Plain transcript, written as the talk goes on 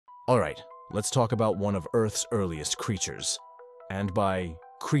Alright, let's talk about one of Earth's earliest creatures. And by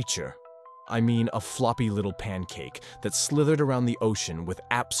creature, I mean a floppy little pancake that slithered around the ocean with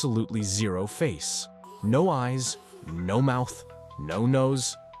absolutely zero face. No eyes, no mouth, no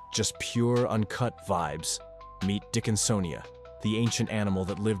nose, just pure uncut vibes. Meet Dickinsonia, the ancient animal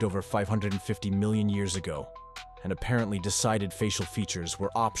that lived over 550 million years ago, and apparently decided facial features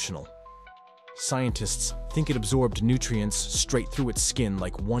were optional. Scientists think it absorbed nutrients straight through its skin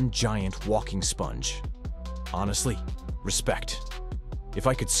like one giant walking sponge. Honestly, respect. If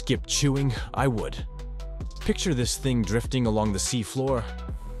I could skip chewing, I would. Picture this thing drifting along the seafloor,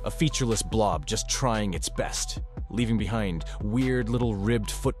 a featureless blob just trying its best, leaving behind weird little ribbed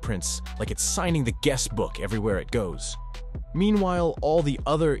footprints like it's signing the guest book everywhere it goes. Meanwhile, all the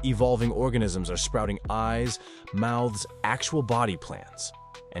other evolving organisms are sprouting eyes, mouths, actual body plans.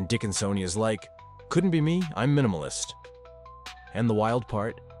 And Dickinsonia's like, couldn't be me, I'm minimalist. And the wild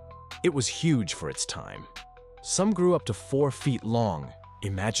part? It was huge for its time. Some grew up to 4 feet long.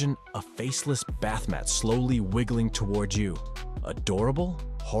 Imagine a faceless bath mat slowly wiggling toward you. Adorable?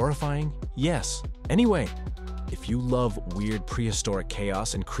 Horrifying? Yes. Anyway, if you love weird prehistoric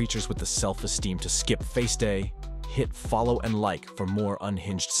chaos and creatures with the self-esteem to skip face day, hit follow and like for more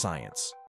unhinged science.